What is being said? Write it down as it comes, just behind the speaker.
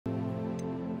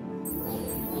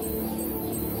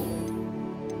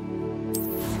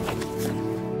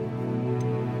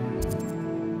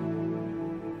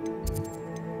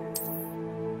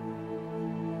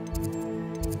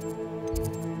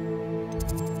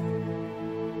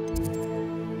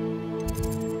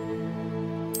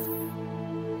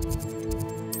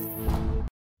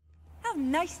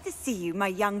Nice to see you, my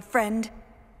young friend.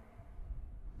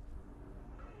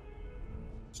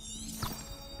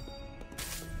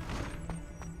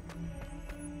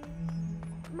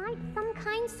 Might some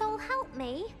kind soul help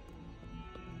me?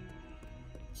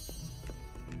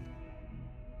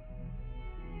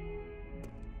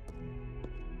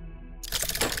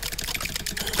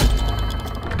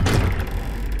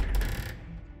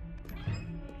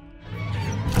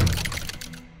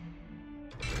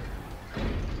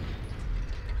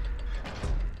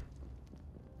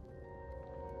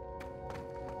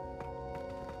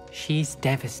 She's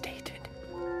devastated.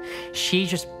 She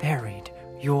just buried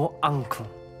your uncle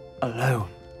alone.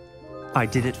 I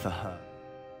did it for her.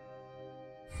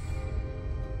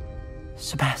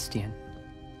 Sebastian,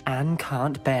 Anne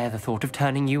can't bear the thought of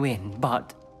turning you in,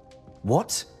 but...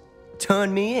 What?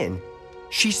 Turn me in?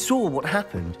 She saw what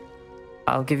happened.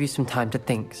 I'll give you some time to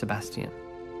think, Sebastian.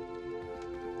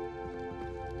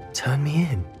 Turn me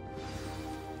in?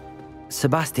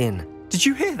 Sebastian. Did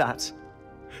you hear that?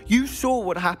 You saw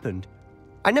what happened.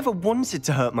 I never wanted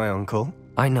to hurt my uncle.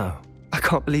 I know. I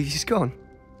can't believe he's gone.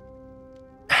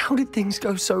 How did things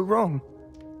go so wrong?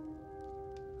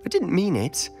 I didn't mean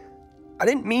it. I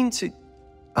didn't mean to...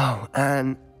 Oh,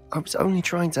 Anne, I was only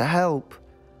trying to help.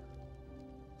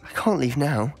 I can't leave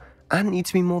now. Anne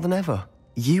needs me more than ever.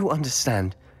 You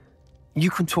understand. You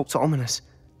can talk to Ominous.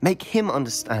 Make him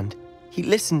understand. He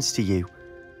listens to you.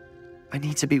 I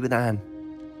need to be with Anne.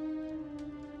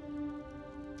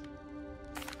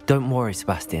 Don't worry,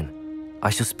 Sebastian. I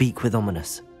shall speak with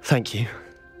Ominous. Thank you.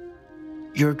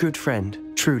 You're a good friend,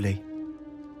 truly.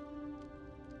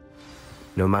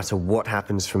 No matter what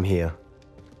happens from here,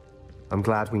 I'm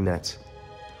glad we met.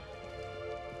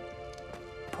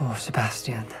 Poor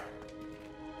Sebastian.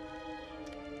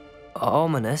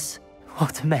 Ominous?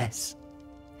 What a mess.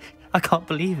 I can't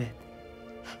believe it.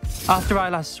 After I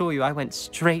last saw you, I went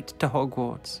straight to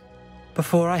Hogwarts.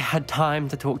 Before I had time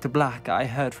to talk to Black, I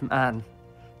heard from Anne.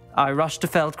 I rushed to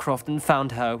Feldcroft and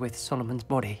found her with Solomon's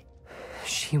body.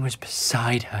 She was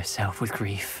beside herself with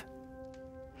grief.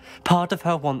 Part of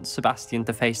her wants Sebastian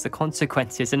to face the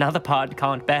consequences, another part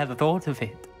can't bear the thought of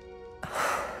it.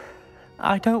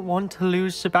 I don't want to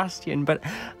lose Sebastian, but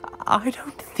I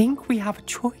don't think we have a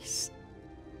choice.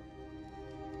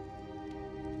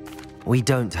 We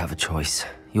don't have a choice.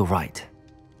 You're right.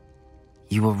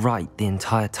 You were right the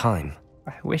entire time.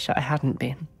 I wish I hadn't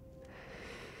been.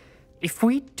 If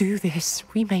we do this,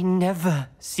 we may never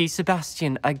see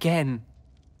Sebastian again.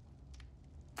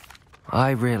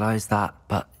 I realize that,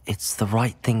 but it's the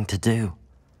right thing to do.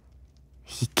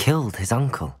 He killed his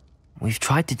uncle. We've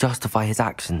tried to justify his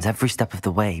actions every step of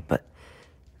the way, but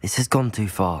this has gone too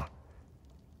far.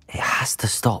 It has to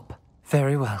stop.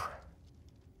 Very well.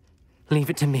 Leave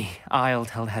it to me. I'll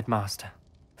tell the headmaster.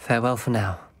 Farewell for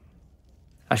now.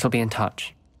 I shall be in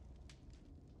touch.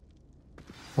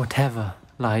 Whatever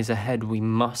lies ahead, we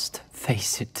must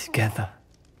face it together.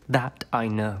 That I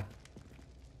know.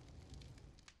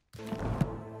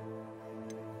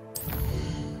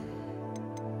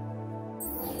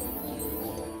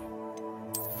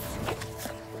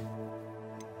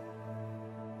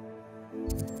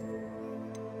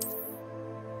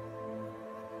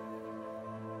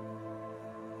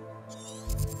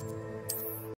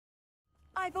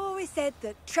 I've always said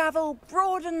that travel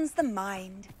broadens the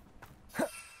mind.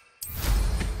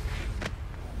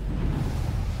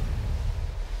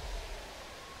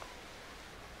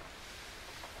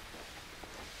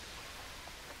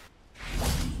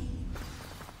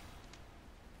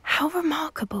 How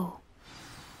remarkable.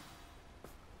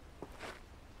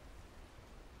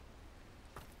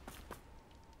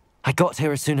 I got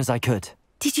here as soon as I could.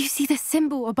 Did you see the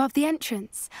symbol above the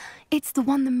entrance? It's the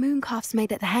one the mooncalfs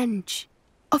made at the henge.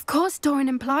 Of course Doran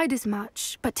implied as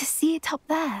much, but to see it up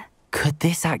there... Could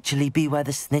this actually be where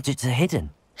the Snidgets are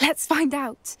hidden? Let's find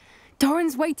out.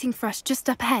 Doran's waiting for us just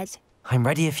up ahead. I'm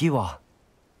ready if you are.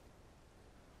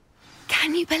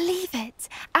 Can you believe it?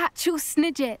 Actual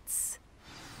Snidgets.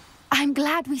 I'm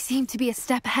glad we seem to be a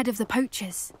step ahead of the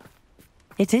poachers.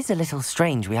 It is a little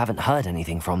strange we haven't heard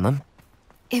anything from them.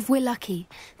 If we're lucky,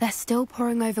 they're still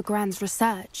poring over Gran's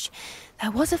research.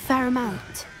 There was a fair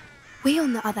amount. We,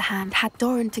 on the other hand, had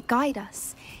Doran to guide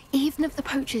us. Even if the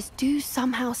poachers do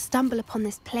somehow stumble upon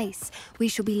this place, we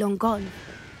shall be long gone.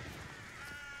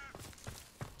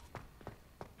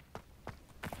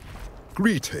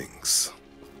 Greetings.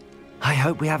 I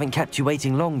hope we haven't kept you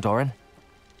waiting long, Doran.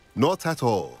 Not at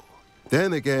all.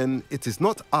 Then again, it is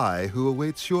not I who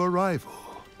awaits your arrival.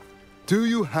 Do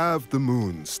you have the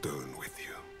Moonstone with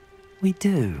you? We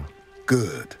do.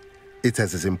 Good. It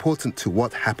is as important to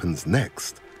what happens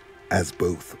next as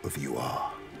both of you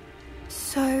are.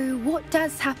 So what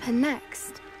does happen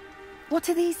next? What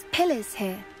are these pillars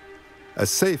here? A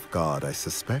safeguard, I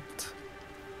suspect.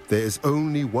 There is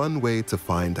only one way to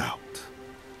find out.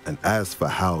 And as for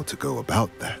how to go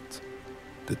about that,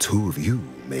 the two of you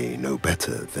may know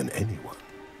better than anyone.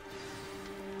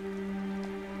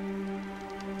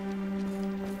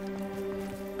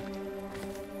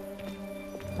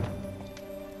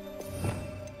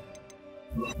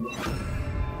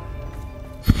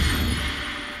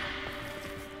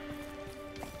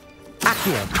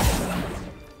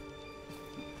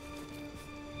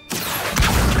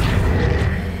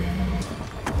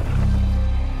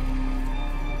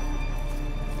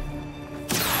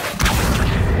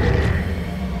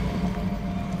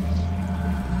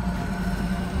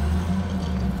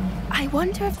 I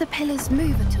wonder if the pillars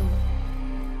move at all.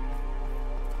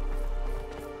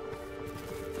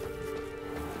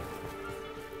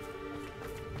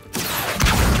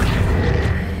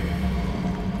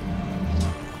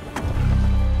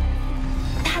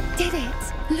 That did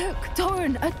it! Look,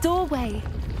 Doran, a doorway.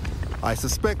 I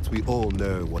suspect we all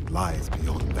know what lies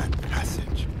beyond that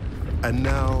passage. And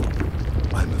now,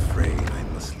 I'm afraid I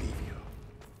must leave you.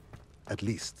 At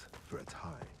least for a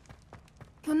time.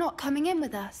 You're not coming in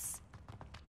with us.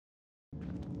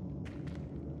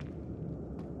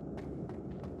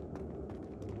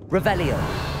 Revelio.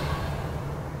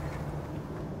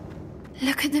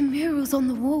 Look at the murals on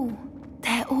the wall.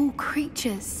 They're all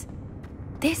creatures.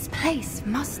 This place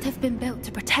must have been built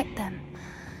to protect them.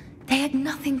 They had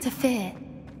nothing to fear.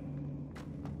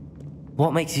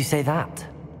 What makes you say that?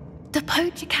 The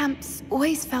poacher camps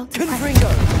always felt Confringo!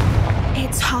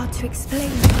 It's hard to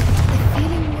explain, but the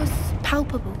feeling was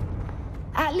palpable.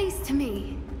 At least to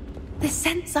me. The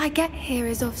sense I get here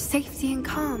is of safety and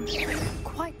calm.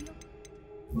 Quite...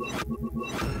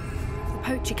 The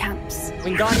poacher camps.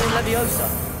 Wingardium Leviosa.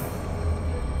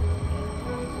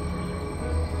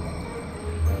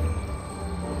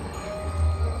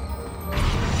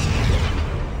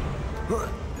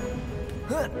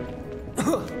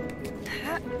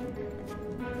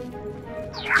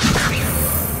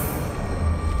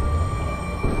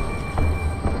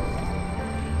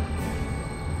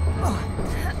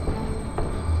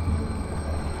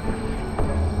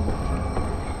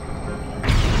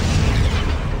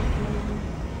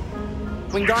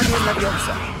 Wingardium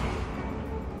Leviosa.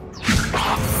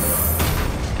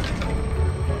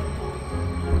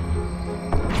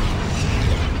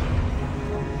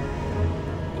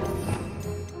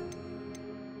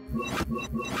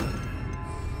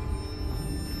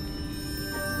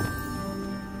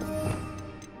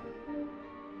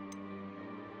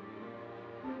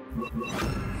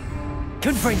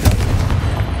 Confringo.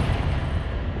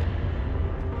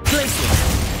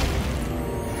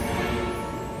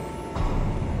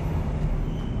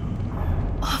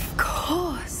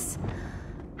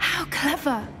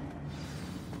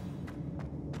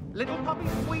 Little puppy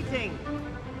squeating.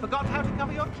 Forgot how to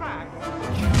cover your tracks?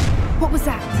 What was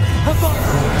that?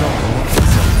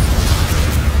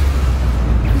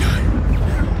 No.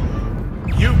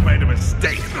 You've made a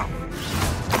mistake.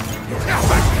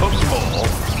 Back for more.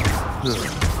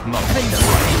 Not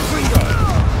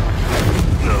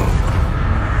no.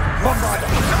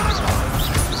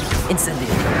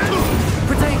 Incendio.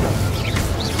 Protego.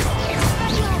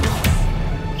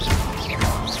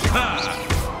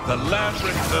 The lamb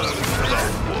returns to the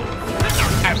wolf.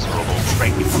 Admirable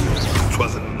strength.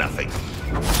 'Twasn't nothing.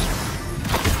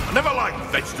 I never liked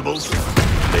vegetables.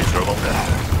 Miserable.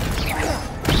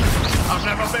 I've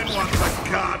never been one for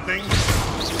gardening.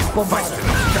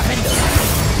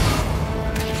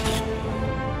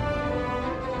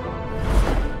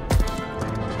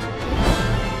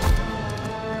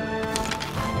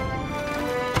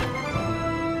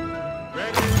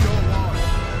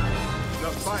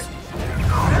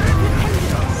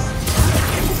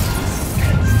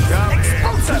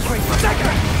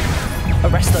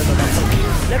 Arresto momentum.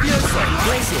 Leviosa.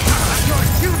 Glacier. You're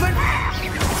human.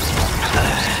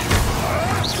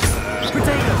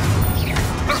 Potato.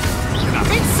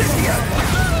 Incendio.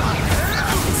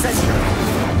 Incendio.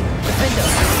 Defendo.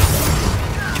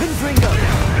 Confringo.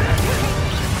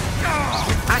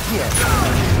 Accio.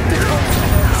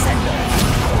 Descendo.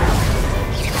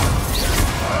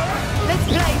 Let's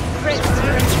play, Chris.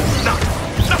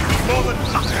 Nothing more than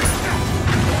nothing.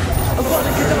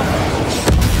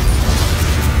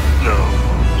 No.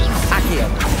 Accio.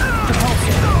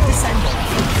 Depulsion. Descendo.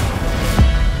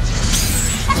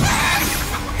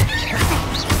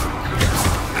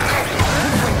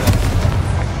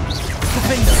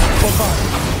 Defender. Bombard.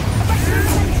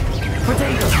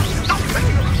 Potato.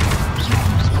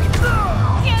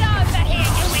 Get over here,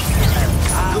 you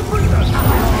idiot!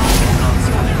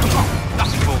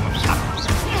 Nothing more than that.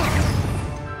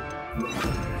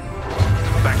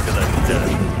 Back to the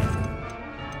dirt.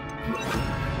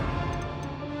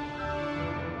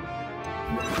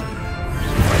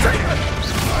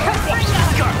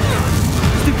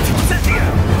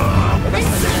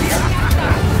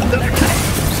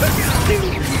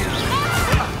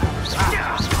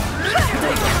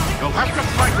 You'll have to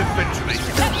fight eventually.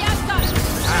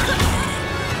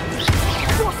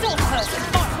 What's all person?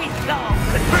 What we love?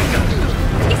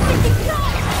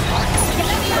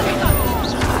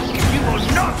 You will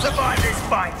not survive this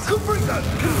fight!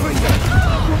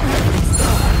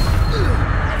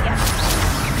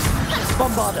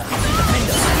 Bombarder!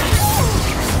 Defender!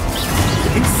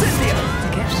 Incendio!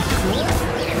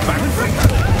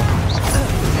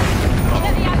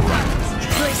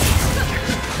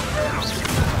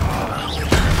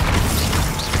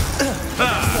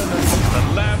 The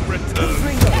lab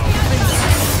returns.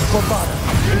 Bombarder!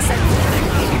 Incendio!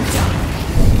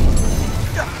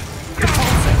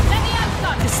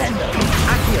 Descender!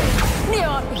 Accio!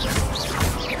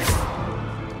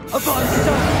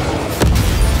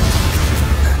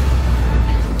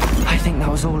 I think that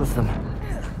was all of them.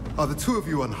 Are the two of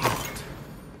you unharmed?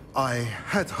 I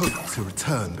had hoped to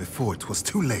return before it was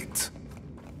too late.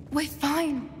 We're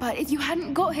fine, but if you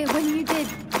hadn't got here when you did,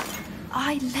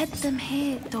 I led them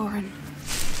here, Doran.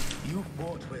 You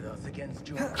fought with us against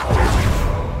your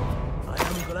I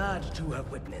am glad to have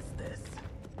witnessed this.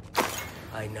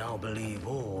 I now believe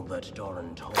all that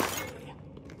Doran told me.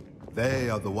 They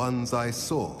are the ones I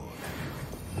saw.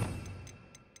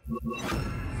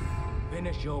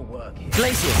 Finish your work here.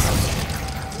 Glaciers!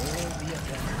 All the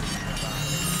attempts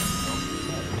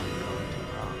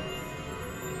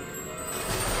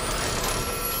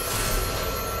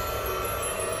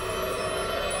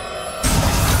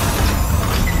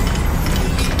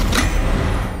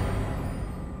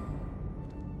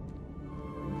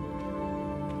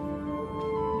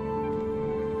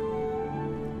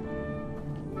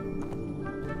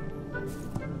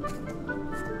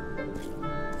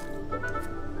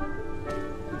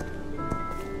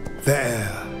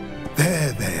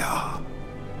There they are.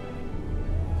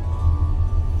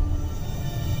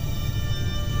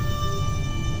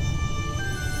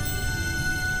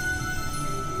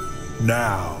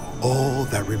 Now, all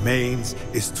that remains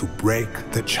is to break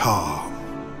the charm.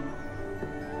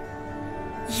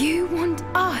 You want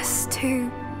us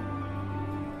to...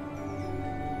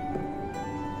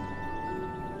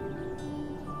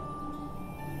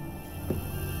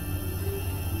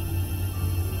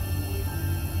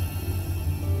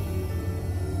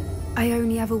 I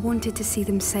only ever wanted to see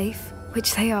them safe,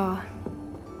 which they are.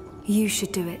 You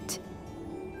should do it.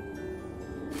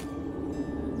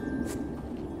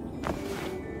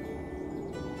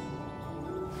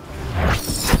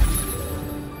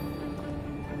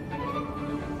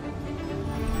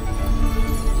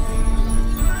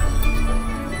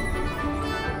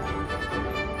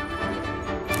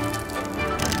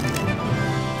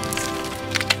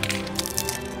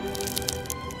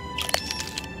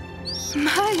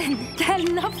 They're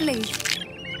lovely.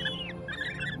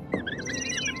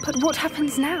 But what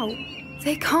happens now?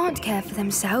 They can't care for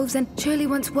themselves, and surely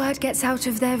once word gets out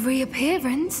of their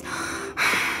reappearance...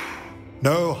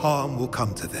 No harm will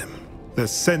come to them. The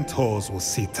centaurs will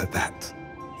see to that.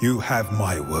 You have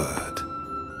my word.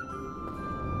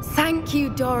 Thank you,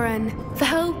 Doran, for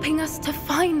helping us to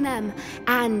find them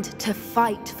and to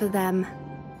fight for them.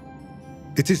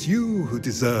 It is you who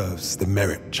deserves the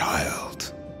merit,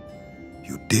 child.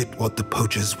 You did what the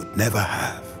poachers would never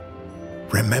have.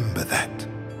 Remember that.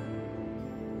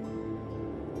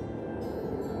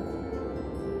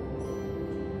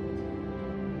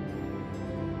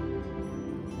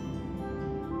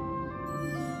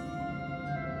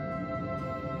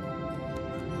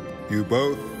 You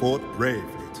both fought bravely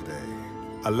today.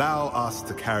 Allow us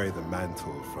to carry the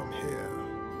mantle from here.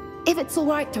 If it's all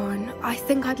right, Doran, I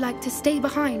think I'd like to stay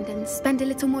behind and spend a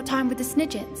little more time with the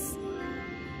Snidgets.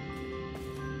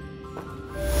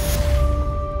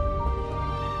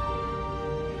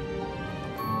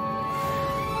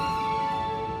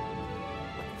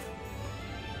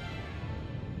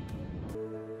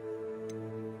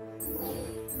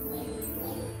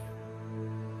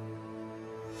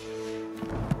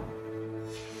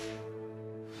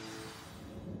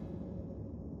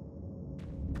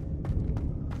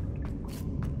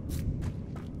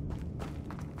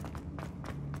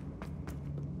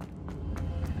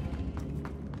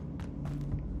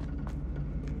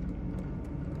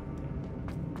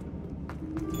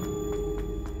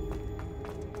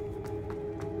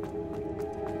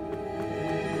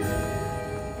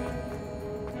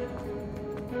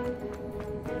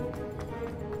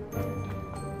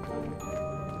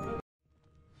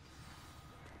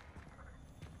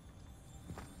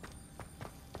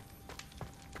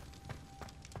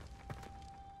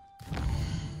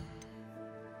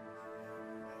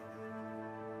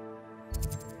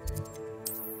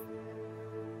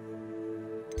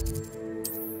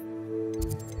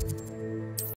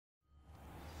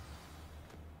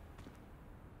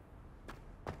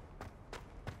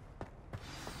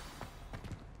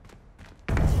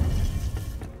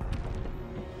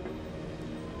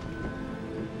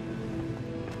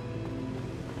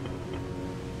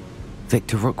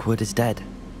 Victor Rookwood is dead.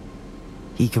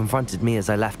 He confronted me as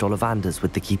I left Ollivander's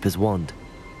with the Keeper's wand.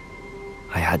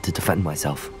 I had to defend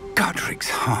myself. Godric's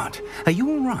heart. Are you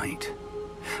all right?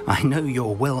 I know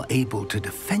you're well able to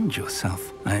defend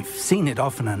yourself. I've seen it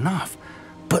often enough.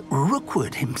 But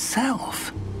Rookwood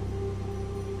himself...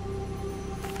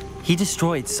 He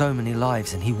destroyed so many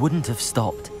lives and he wouldn't have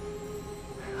stopped.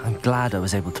 I'm glad I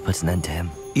was able to put an end to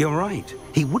him. You're right.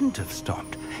 He wouldn't have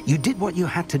stopped. You did what you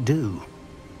had to do.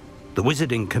 The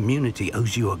wizarding community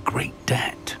owes you a great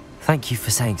debt. Thank you for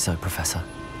saying so, Professor.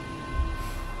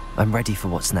 I'm ready for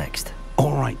what's next.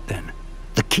 All right, then.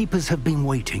 The Keepers have been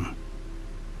waiting.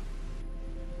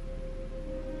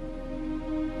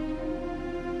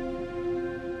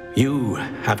 You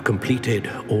have completed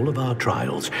all of our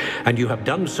trials, and you have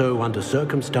done so under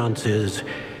circumstances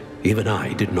even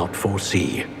I did not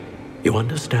foresee. You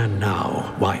understand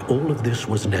now why all of this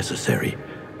was necessary.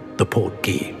 The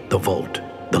portkey, the vault,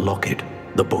 the locket,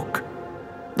 the book,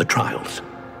 the trials.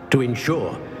 To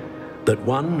ensure that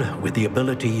one with the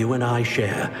ability you and I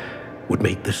share would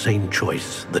make the same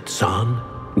choice that San,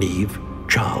 Neve,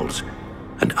 Charles,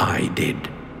 and I did.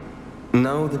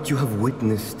 Now that you have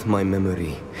witnessed my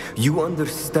memory, you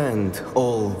understand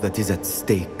all that is at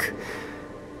stake.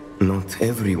 Not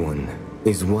everyone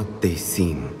is what they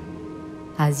seem.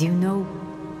 As you know,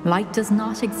 light does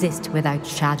not exist without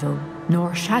shadow,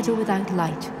 nor shadow without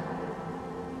light.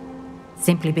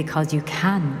 Simply because you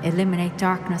can eliminate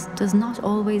darkness does not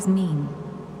always mean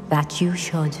that you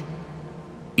should.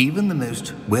 Even the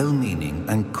most well-meaning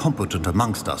and competent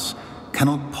amongst us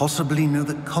cannot possibly know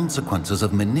the consequences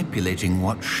of manipulating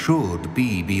what should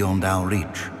be beyond our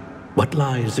reach. What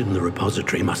lies in the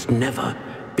repository must never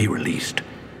be released.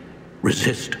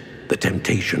 Resist the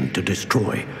temptation to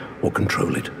destroy or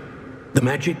control it. The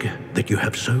magic that you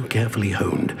have so carefully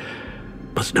honed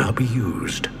must now be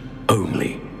used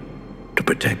only to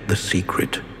protect the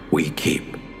secret we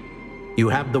keep. You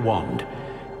have the wand.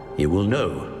 You will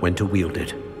know when to wield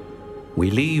it.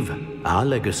 We leave our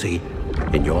legacy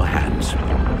in your hands.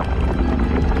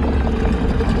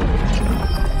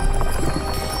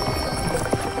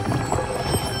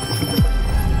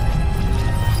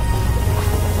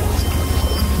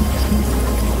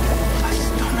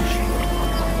 Astonishing.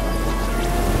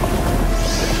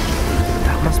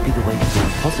 That must be the way to the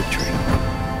repository.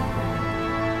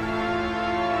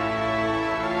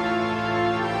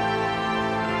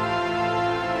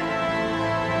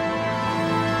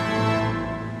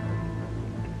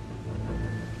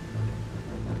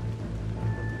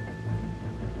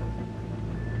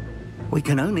 We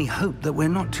can only hope that we're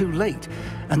not too late,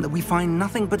 and that we find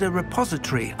nothing but a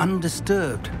repository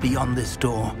undisturbed beyond this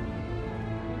door.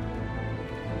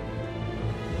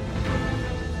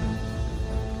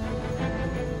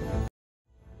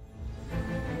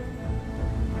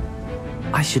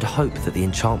 I should hope that the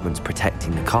enchantments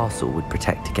protecting the castle would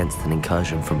protect against an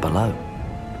incursion from below.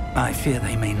 I fear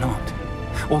they may not.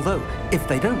 Although, if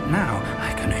they don't now,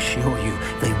 I can assure you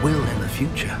they will in the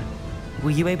future. Were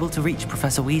you able to reach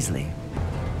Professor Weasley?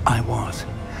 I was.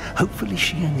 Hopefully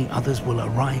she and the others will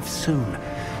arrive soon.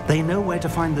 They know where to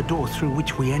find the door through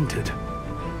which we entered.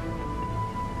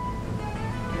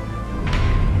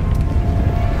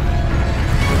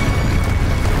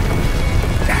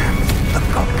 Damn, the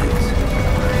goblins.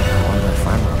 I wonder if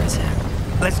Ranrock is here.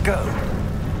 Let's go.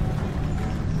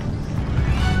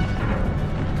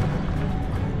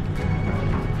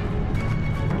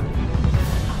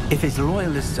 If his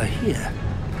loyalists are here,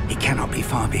 he cannot be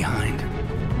far behind.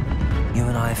 You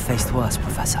and I have faced worse,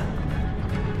 Professor.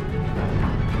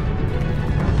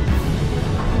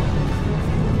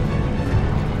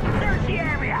 There's the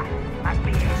area. Must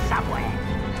be here somewhere.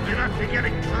 You must be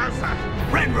getting closer.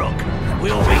 Renrock,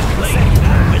 we'll be pleased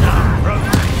with our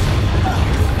progress.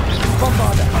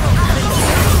 Bombarder.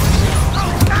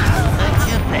 That's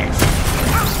your best.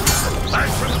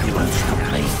 You won't stop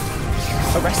me.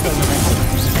 Arrest the momentum.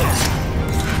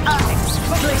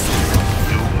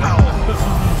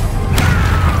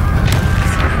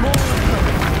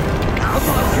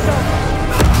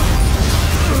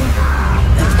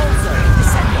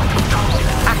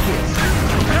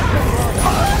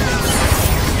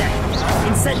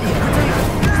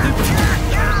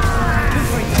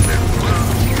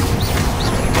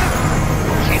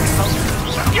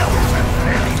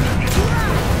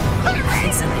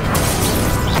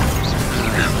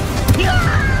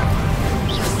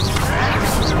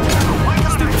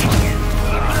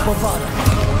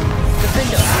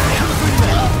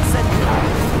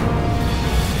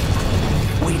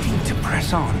 Waiting to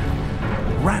press on.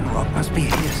 Ranrock must be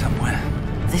here somewhere.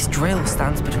 This drill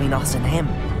stands between us and him.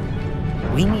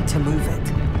 We need to move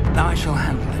it. I shall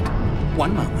handle it.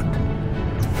 One moment.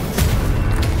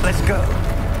 Let's go.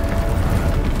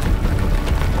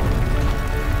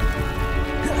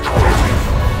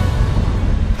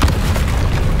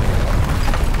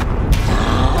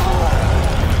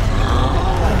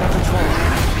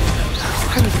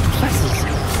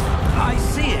 I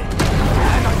see it,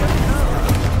 and I don't know.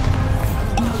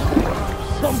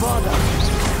 Bombarda.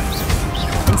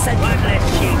 Incendio. Let's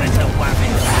shoot at the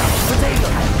weapon. Potato.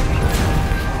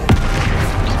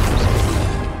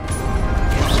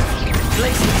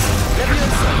 Glaciers.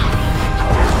 Leviosa.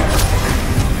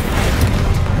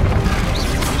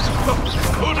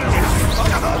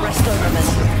 Resto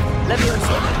momentum.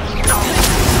 Leviosa.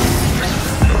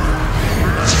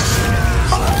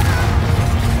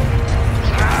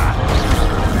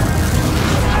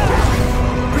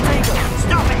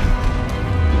 Stop it!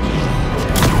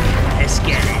 Let's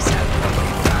get this over.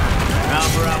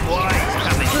 Number of boys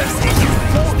coming to see you.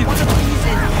 What are these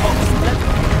in?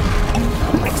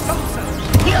 Expulso.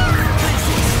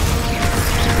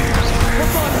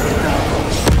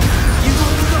 You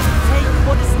will not take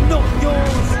what is not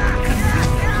yours.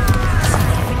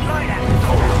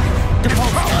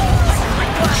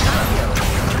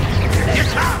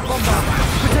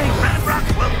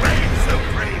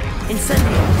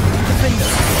 Incendio. Defender.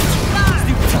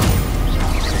 Stupid.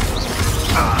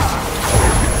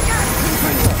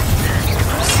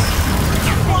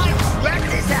 Wrap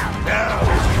this out. No,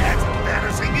 that's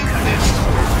embarrassing, isn't it?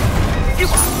 You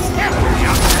are terribly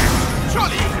up there.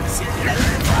 Surely you can see that.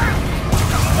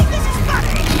 This is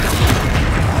funny.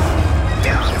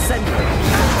 Incendio.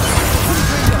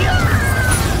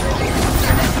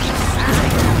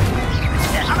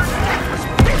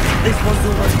 This one's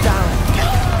almost down.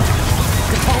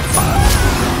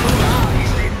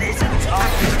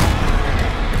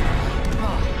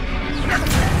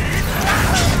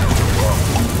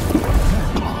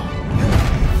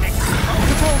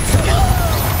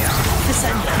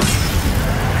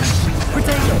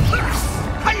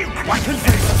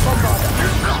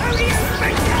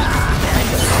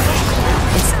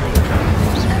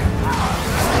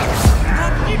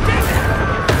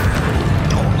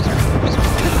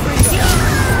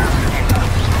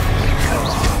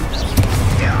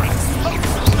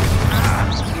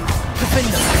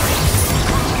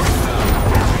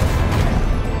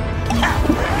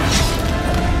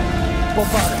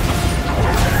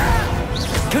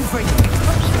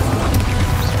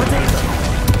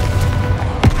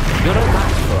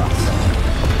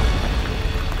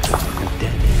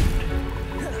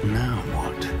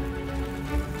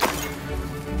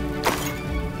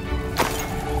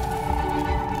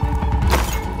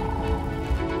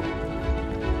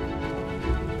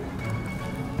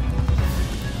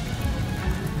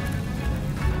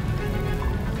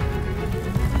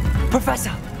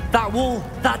 Professor, that wall,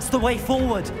 that's the way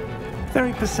forward.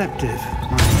 Very perceptive,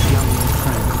 my young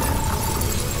friend.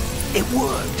 It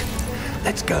worked.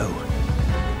 Let's go.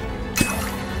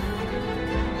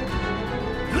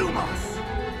 Lumos!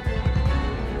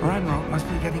 Ranrock must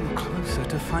be getting closer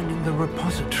to finding the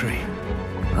repository.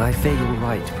 I fear you're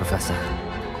right, Professor.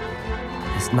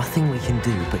 There's nothing we can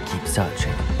do but keep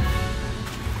searching.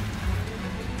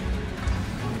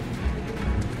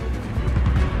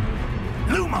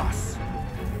 Lumos!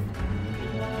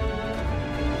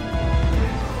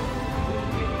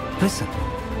 Listen,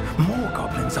 more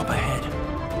goblins up ahead.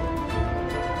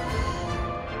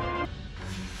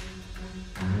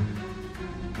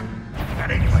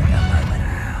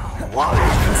 What?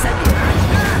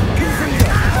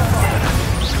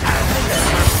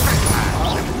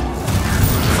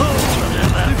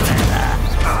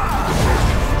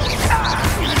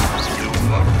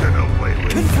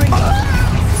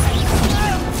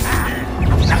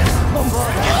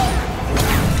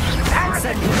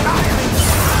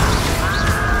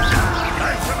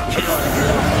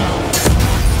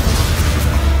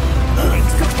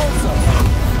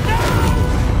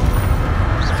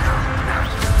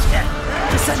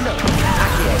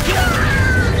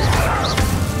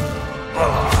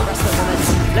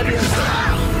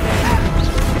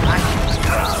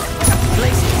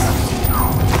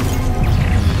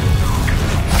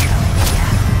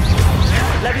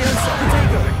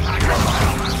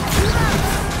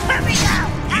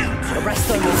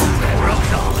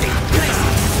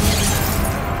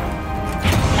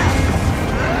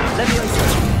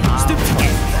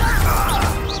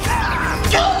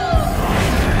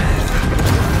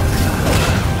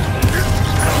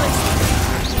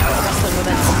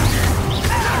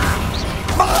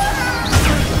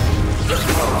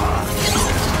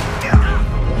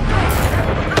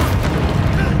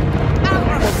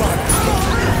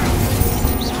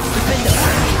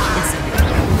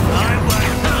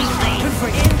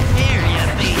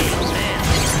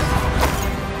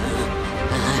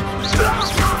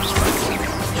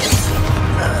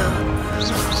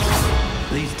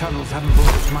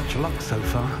 luck so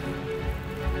far.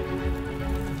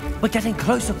 We're getting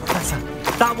closer, Professor.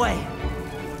 That way.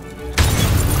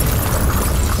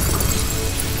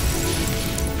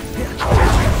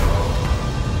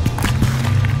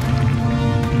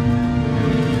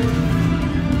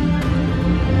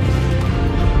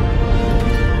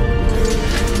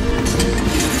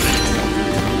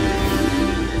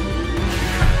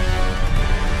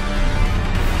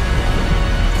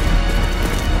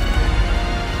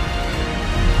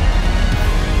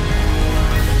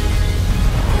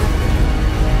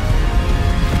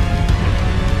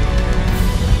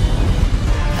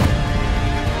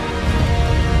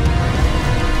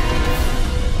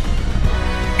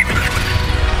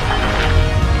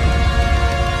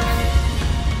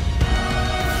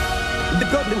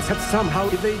 Have somehow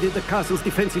evaded the castle's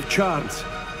defensive charms.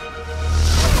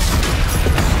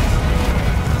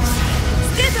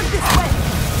 Steer them this way!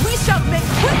 We shall make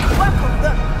quick work of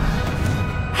them!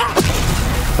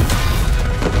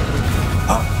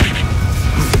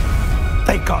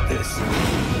 They got this.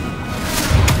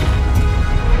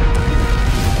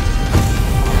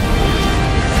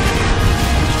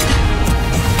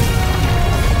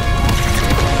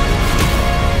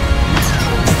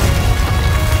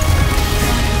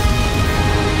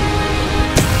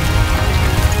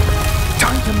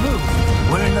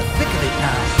 We're in the thick of it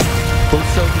now.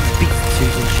 Also, these beasts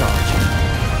who's in charge.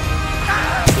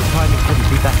 Your timing couldn't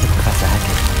be better, Professor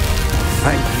Hackett.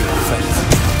 Thank you, Professor.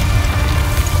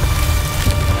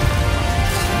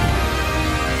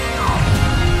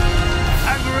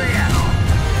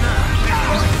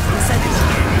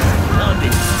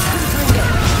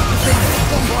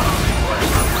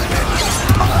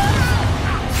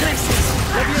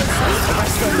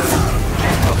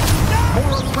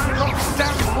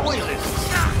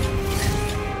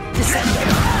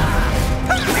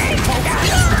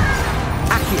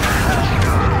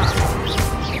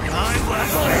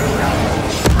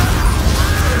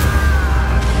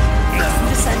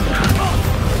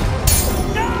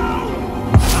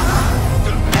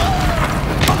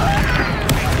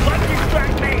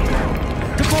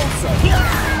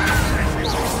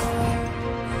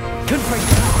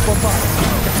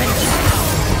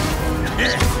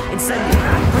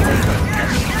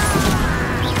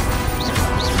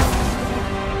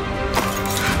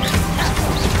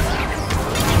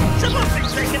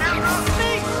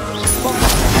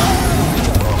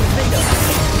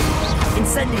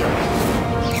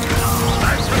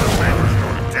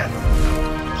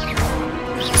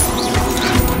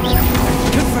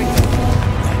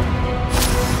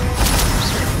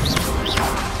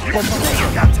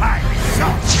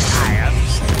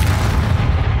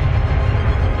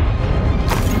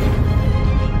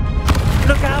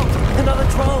 Look out! Another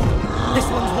troll! This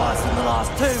one's worse than the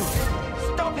last two!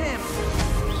 Stop him!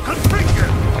 Configure!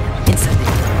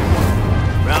 Incendio!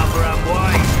 Rather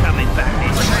unwise coming back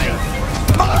this way.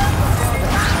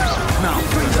 Now, you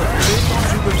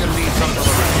going to leave some of the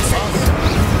rest?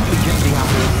 We just see how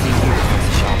we see you,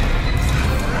 Professor Sharp.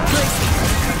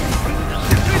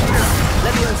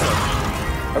 Levioso!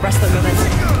 Arresto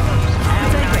momentum! How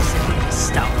nice of you to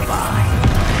stop by.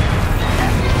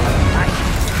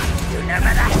 You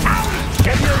never left out!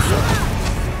 Levioso!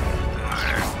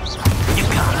 You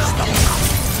can't stop us.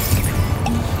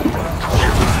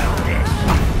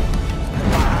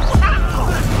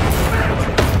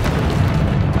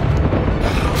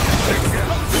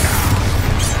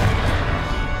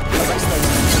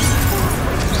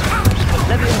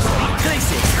 Levioso!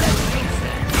 Crisis!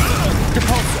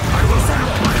 Depulso!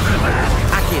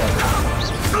 Accio!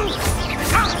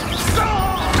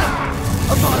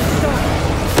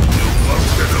 Won't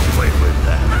get away with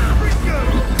that.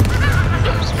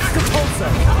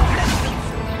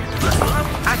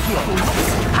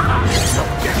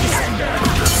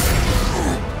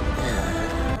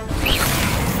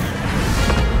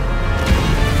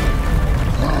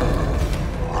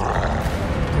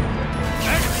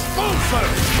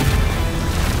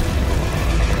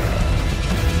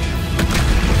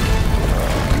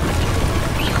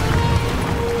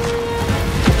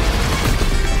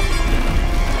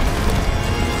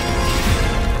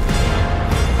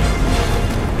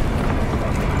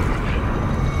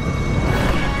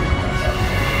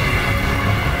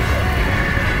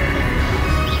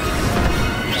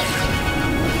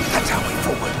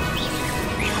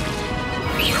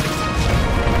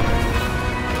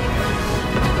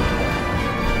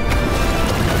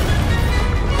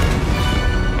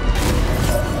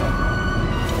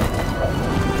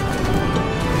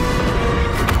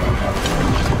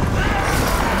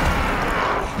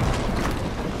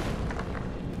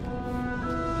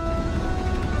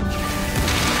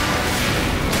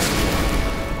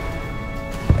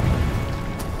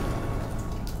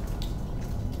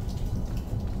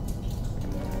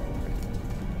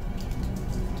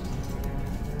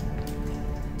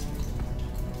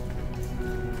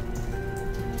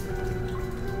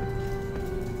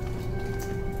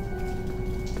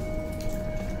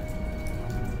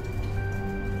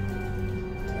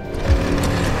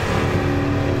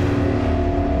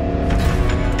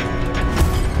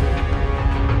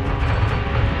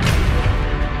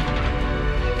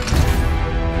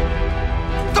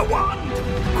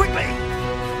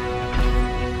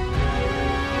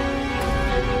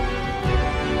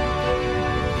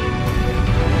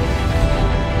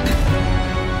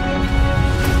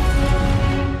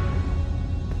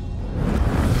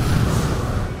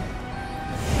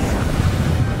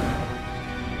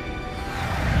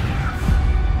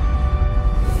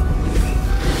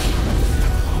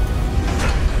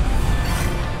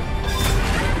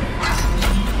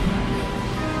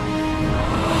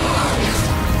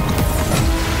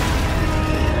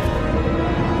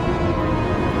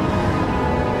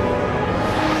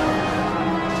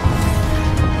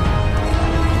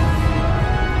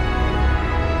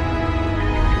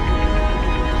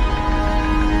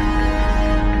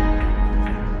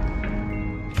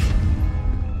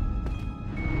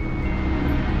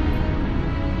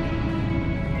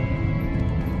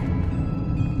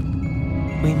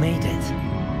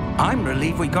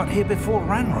 got here before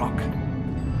Ranrock.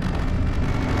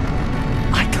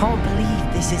 I can't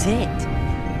believe this is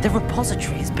it. The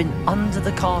repository has been under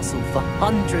the castle for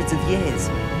hundreds of years.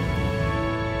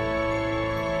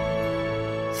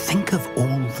 Think of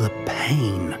all the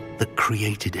pain that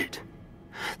created it.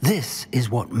 This is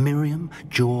what Miriam,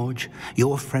 George,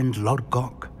 your friend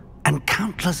Lodgok, and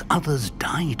countless others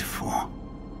died for.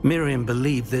 Miriam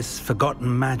believed this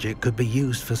forgotten magic could be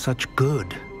used for such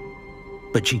good,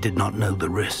 but she did not know the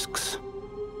risks.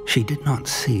 She did not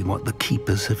see what the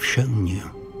Keepers have shown you,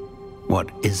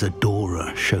 what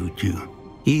Isadora showed you.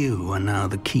 You are now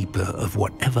the Keeper of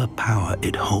whatever power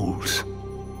it holds.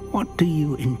 What do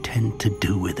you intend to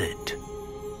do with it?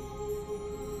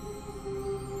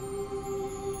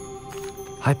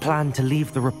 I plan to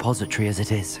leave the repository as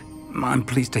it is. I'm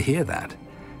pleased to hear that.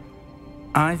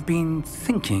 I've been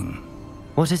thinking.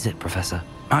 What is it, Professor?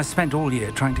 I spent all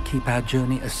year trying to keep our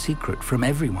journey a secret from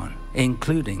everyone,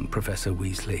 including Professor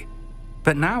Weasley.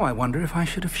 But now I wonder if I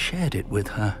should have shared it with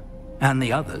her, and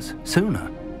the others, sooner.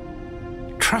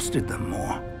 Trusted them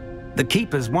more. The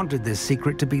Keepers wanted this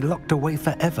secret to be locked away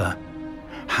forever.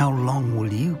 How long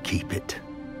will you keep it?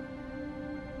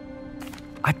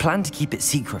 I plan to keep it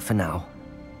secret for now.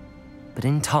 But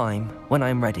in time, when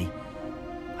I'm ready,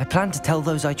 I plan to tell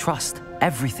those I trust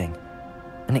everything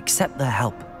and accept their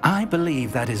help. I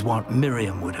believe that is what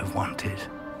Miriam would have wanted.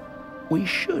 We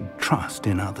should trust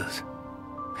in others.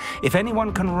 If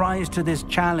anyone can rise to this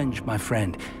challenge, my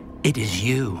friend, it is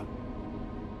you.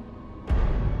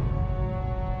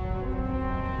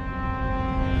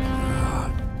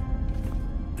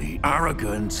 The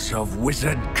arrogance of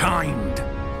wizard kind.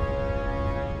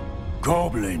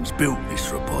 Goblins built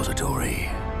this repository.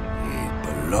 It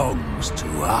belongs to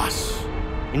us.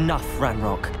 Enough,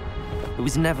 Ranrock. It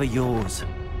was never yours.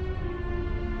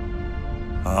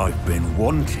 I've been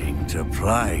wanting to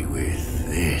play with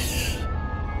this.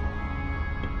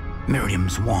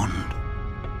 Miriam's wand.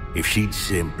 If she'd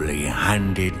simply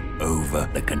handed over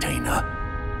the container,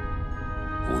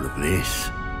 all of this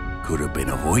could have been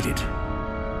avoided.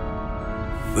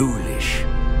 Foolish,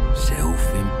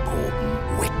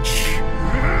 self-important witch.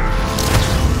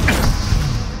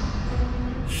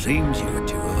 Seems you're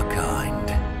two of a kind.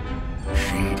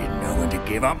 She didn't know when to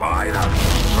give up either.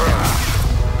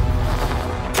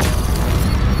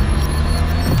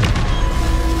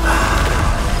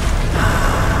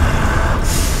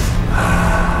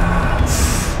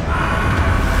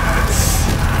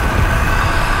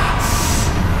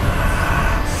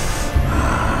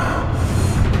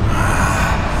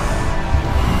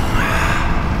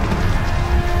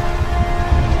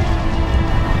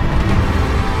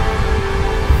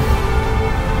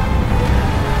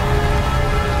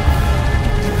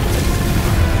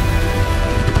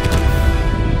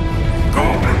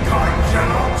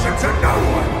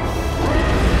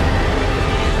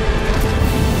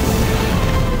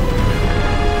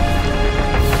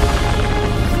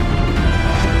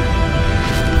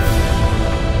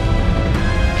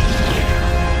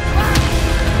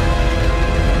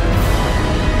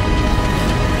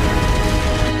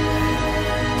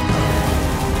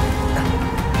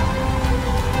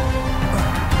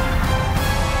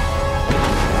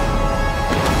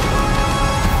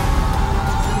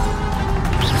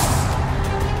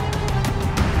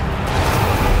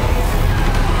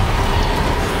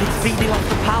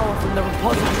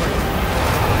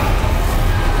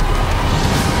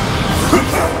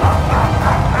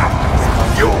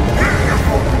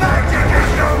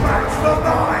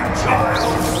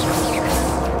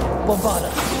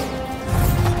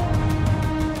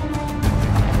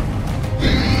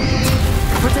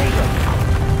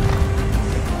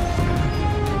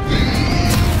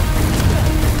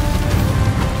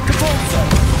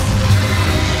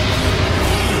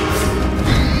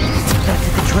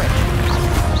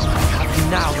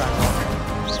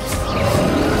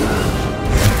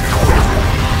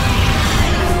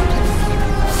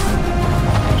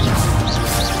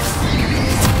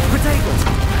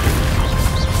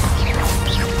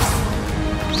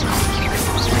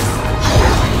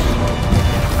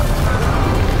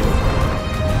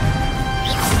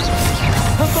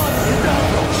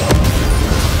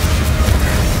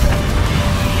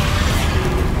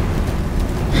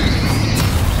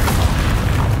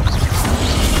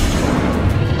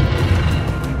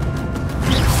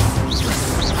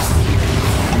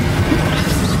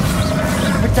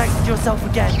 Yourself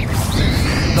again.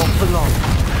 Not for long.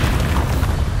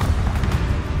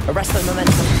 Arrest the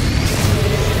momentum.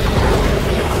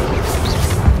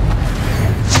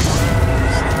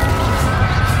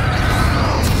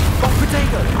 Bomb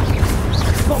potato.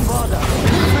 Bombarder.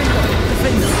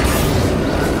 Defender.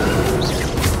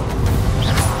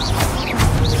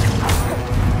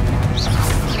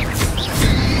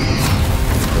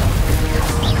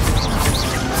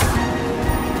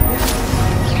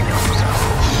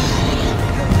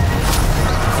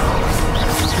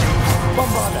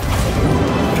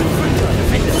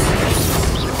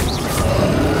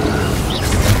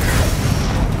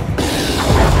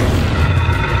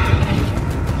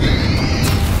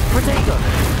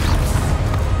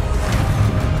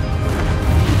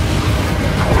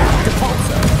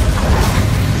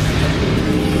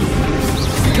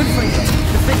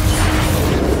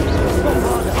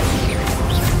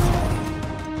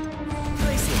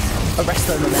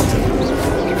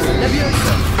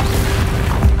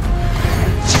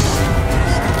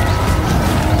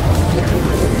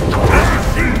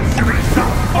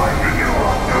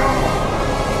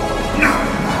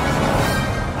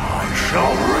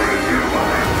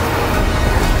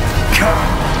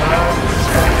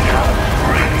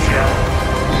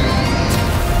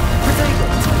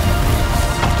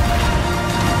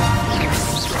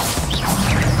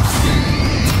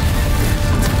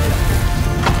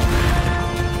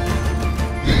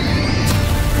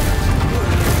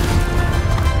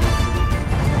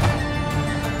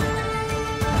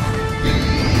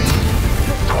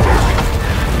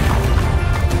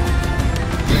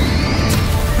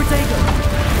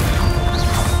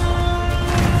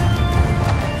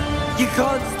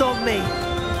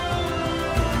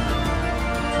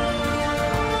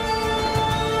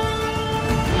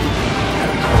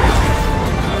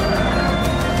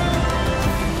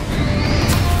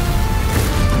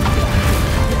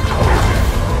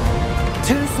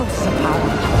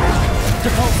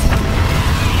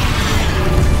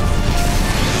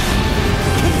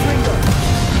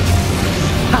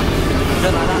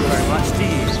 Don't like that very much, do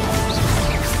you?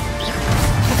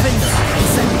 Defender,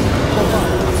 incendio,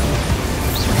 bombard.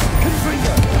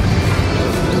 Confringo.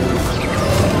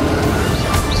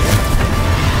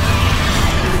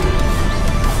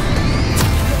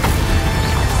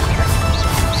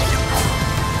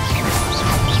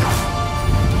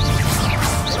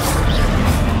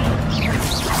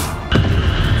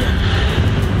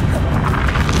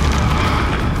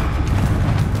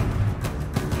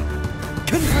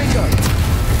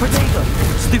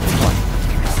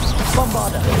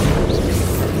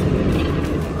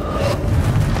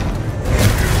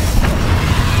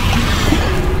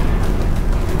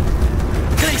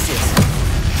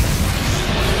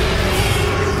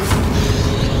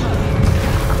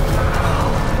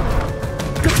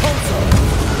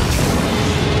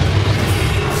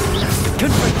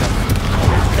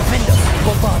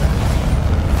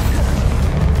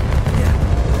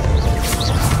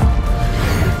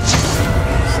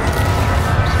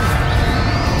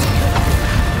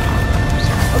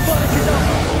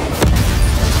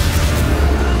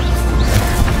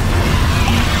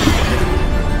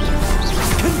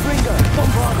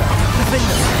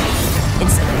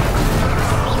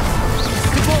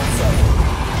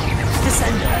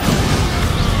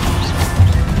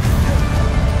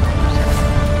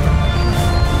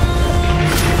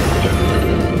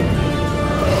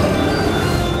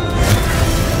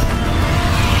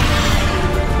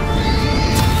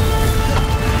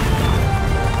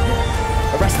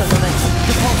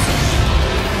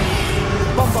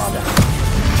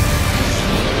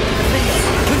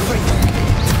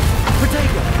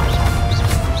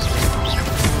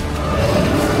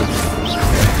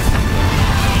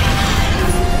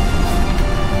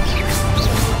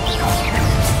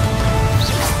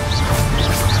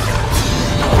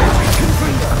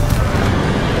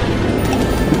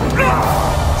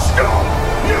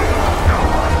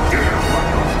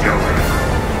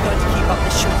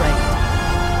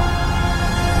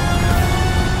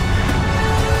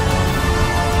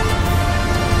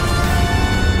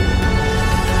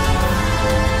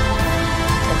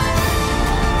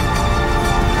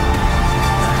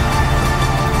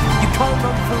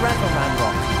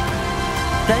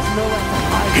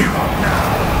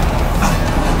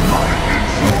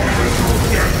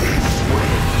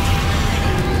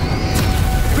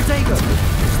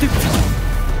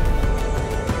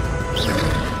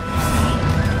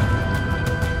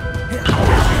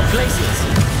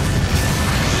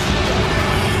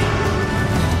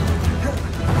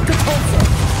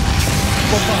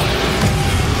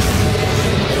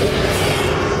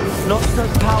 Not so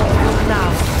powerful now.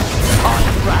 On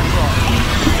Ragnarok.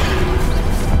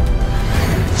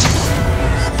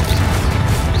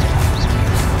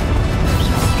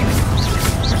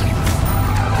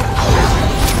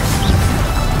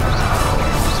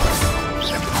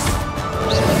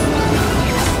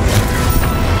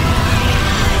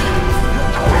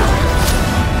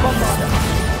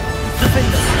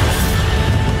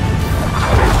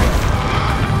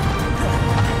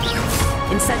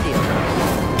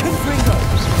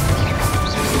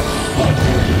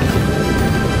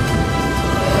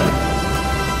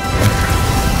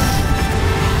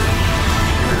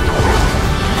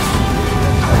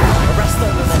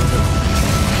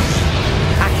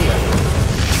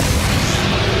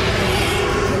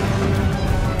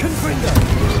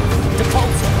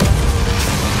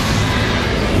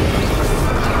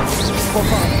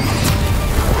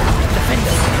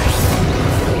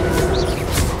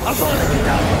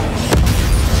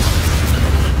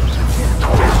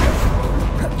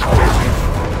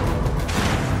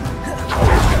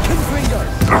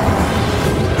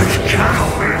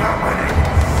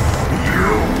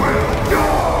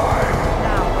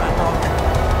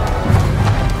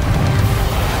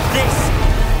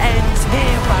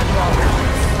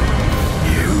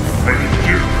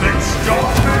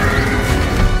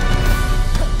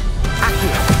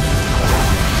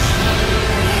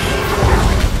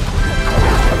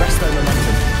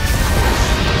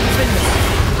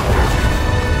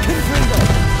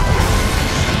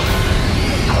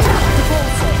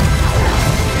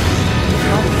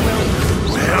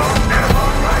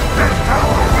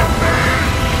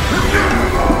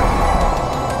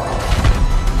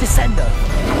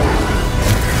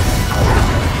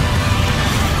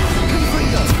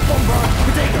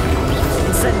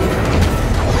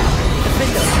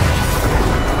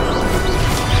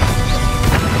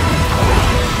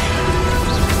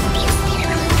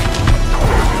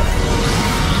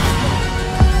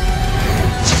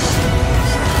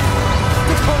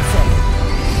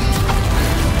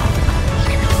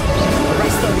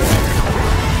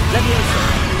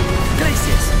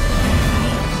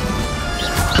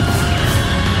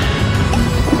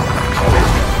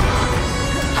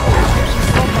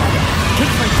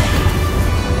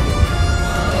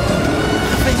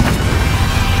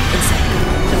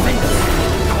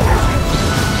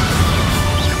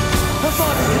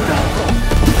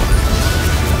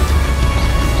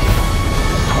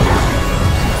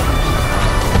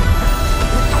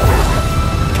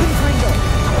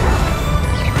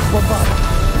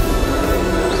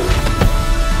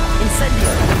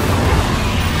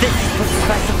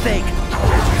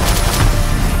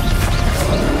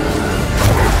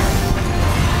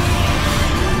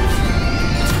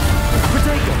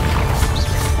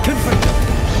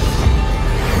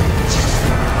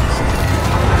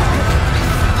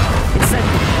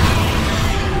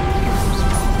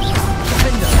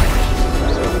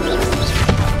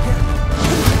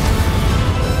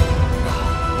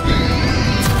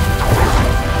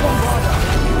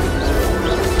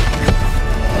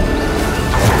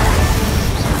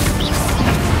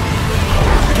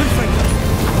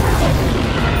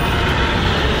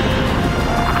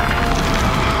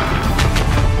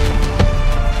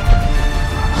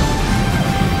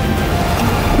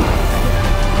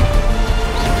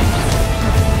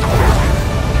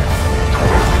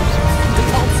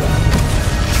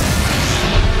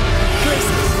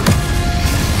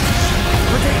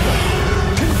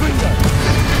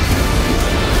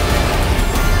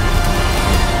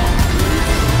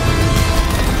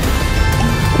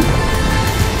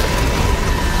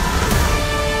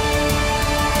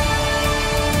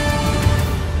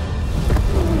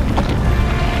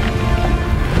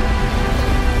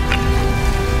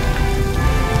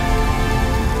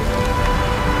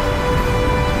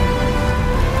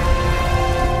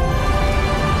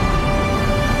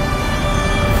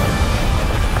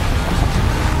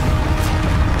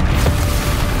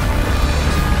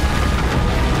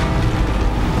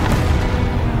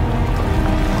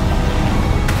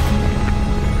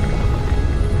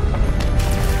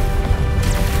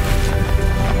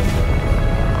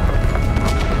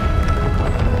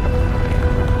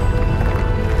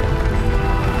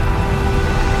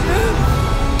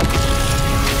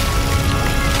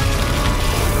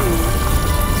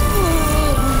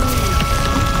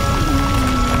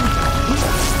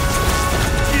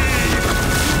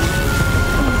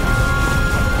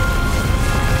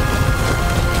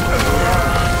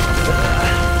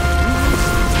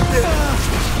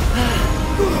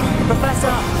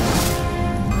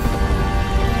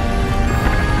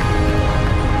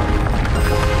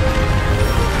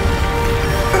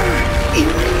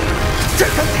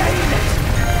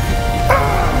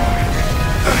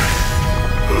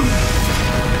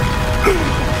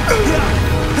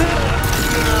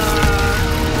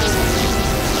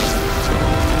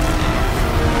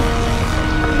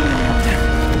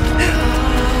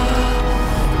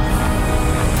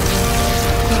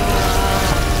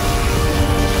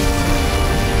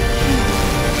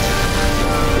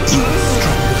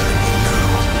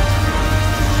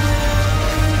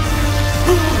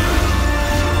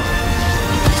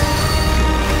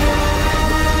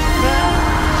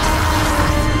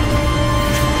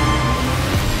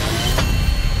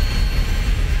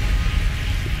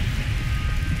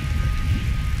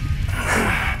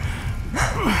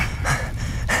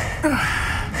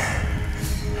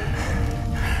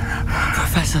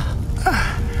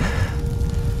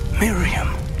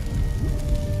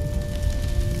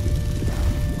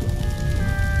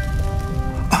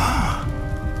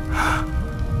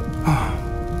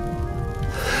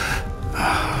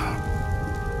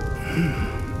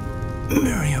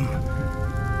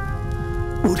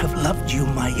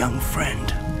 young friend.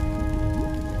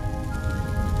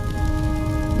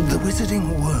 The wizarding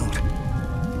world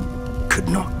could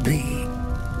not be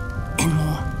in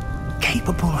more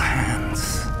capable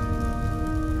hands.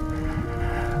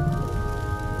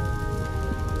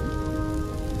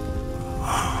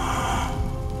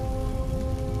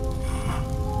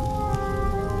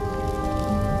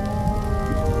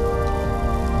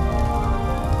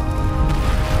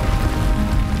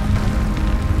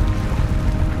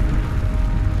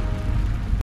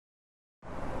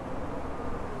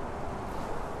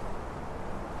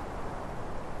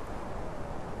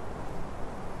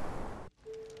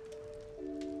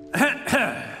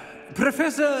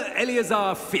 Professor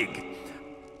Eleazar Fig.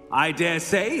 I dare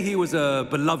say he was a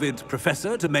beloved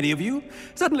professor to many of you,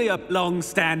 certainly a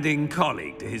long-standing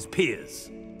colleague to his peers.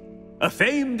 A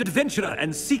famed adventurer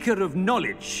and seeker of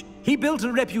knowledge, he built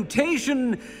a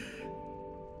reputation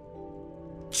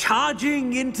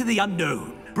charging into the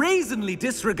unknown, brazenly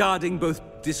disregarding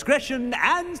both discretion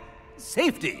and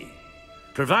safety,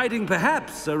 providing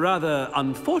perhaps a rather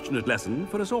unfortunate lesson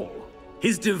for us all.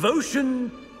 His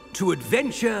devotion to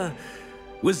adventure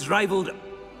was rivaled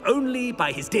only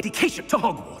by his dedication to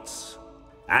Hogwarts.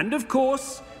 And of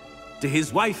course, to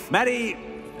his wife, Middy,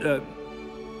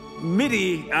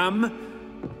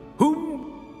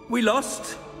 whom we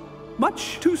lost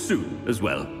much too soon as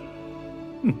well.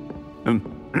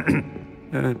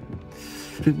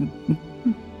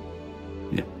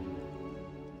 Yeah.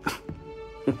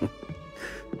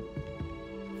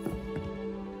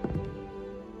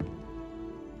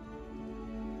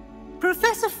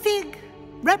 Professor Fig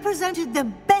represented the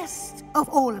best of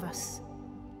all of us.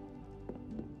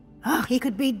 He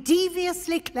could be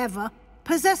deviously clever,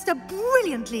 possessed a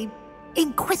brilliantly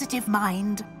inquisitive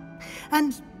mind,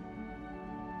 and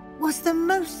was the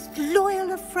most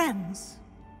loyal of friends.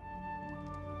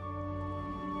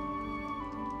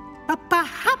 But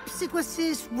perhaps it was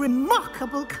his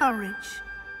remarkable courage,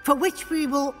 for which we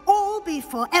will all be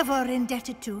forever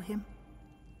indebted to him.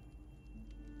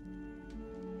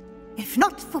 If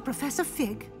not for Professor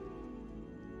Fig,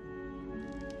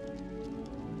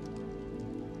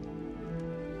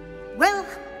 well,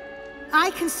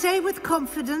 I can say with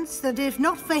confidence that if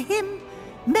not for him,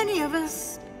 many of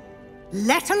us,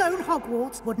 let alone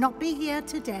Hogwarts, would not be here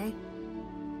today.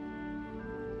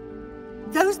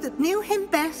 Those that knew him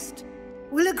best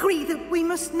will agree that we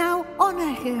must now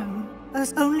honor him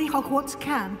as only Hogwarts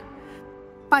can,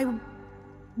 by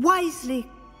wisely,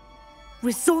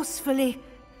 resourcefully,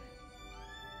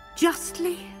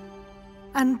 justly,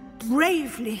 and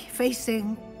bravely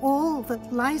facing all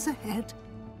that lies ahead.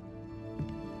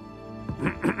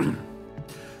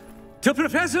 To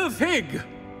Professor Fig!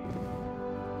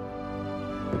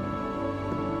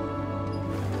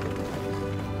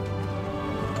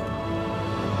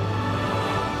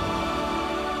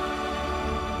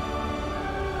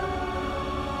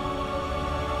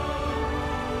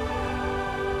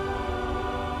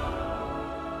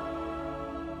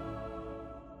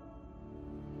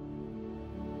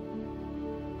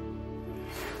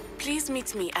 Please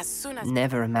meet me as soon as...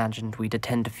 Never imagined we'd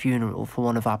attend a funeral for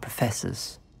one of our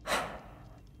professors.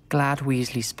 Glad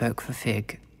Weasley spoke for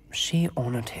Fig. She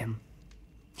honored him.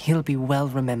 He'll be well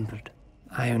remembered.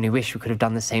 I only wish we could have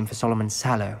done the same for Solomon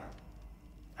Sallow.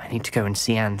 I need to go and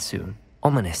see Anne soon.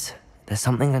 Ominous. There's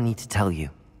something I need to tell you.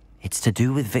 It's to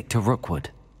do with Victor Rookwood.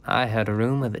 I heard a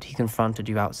rumor that he confronted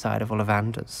you outside of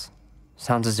Ollivander's.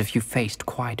 Sounds as if you faced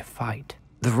quite a fight.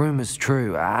 The rumor's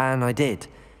true, and I did.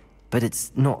 But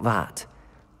it's not that.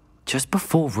 Just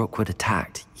before Rookwood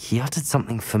attacked, he uttered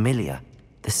something familiar.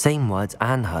 The same words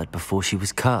Anne heard before she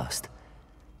was cursed.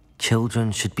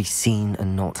 Children should be seen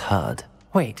and not heard.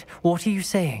 Wait, what are you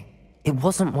saying? It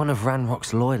wasn't one of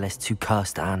Ranrock's loyalists who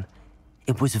cursed Anne.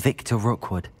 It was Victor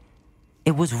Rookwood.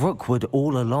 It was Rookwood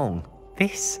all along.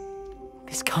 This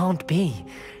can't be.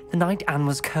 The night Anne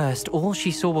was cursed, all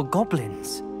she saw were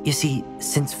goblins. You see,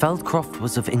 since Feldcroft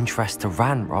was of interest to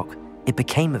Ranrock, it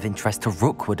became of interest to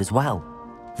Rookwood as well.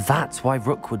 That's why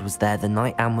Rookwood was there the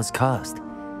night Anne was cursed.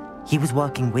 He was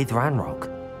working with Ranrock.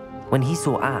 When he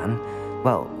saw Anne,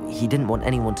 well, he didn't want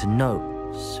anyone to know.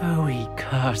 So he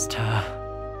cursed her.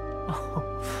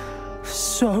 Oh,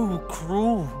 so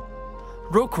cruel.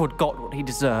 Rookwood got what he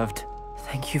deserved.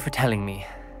 Thank you for telling me.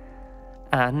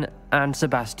 Anne and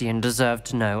Sebastian deserved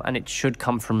to know, and it should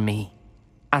come from me.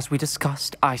 As we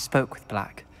discussed, I spoke with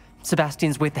Black.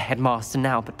 Sebastian's with the headmaster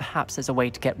now, but perhaps there's a way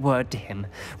to get word to him.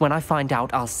 When I find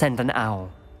out, I'll send an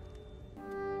owl.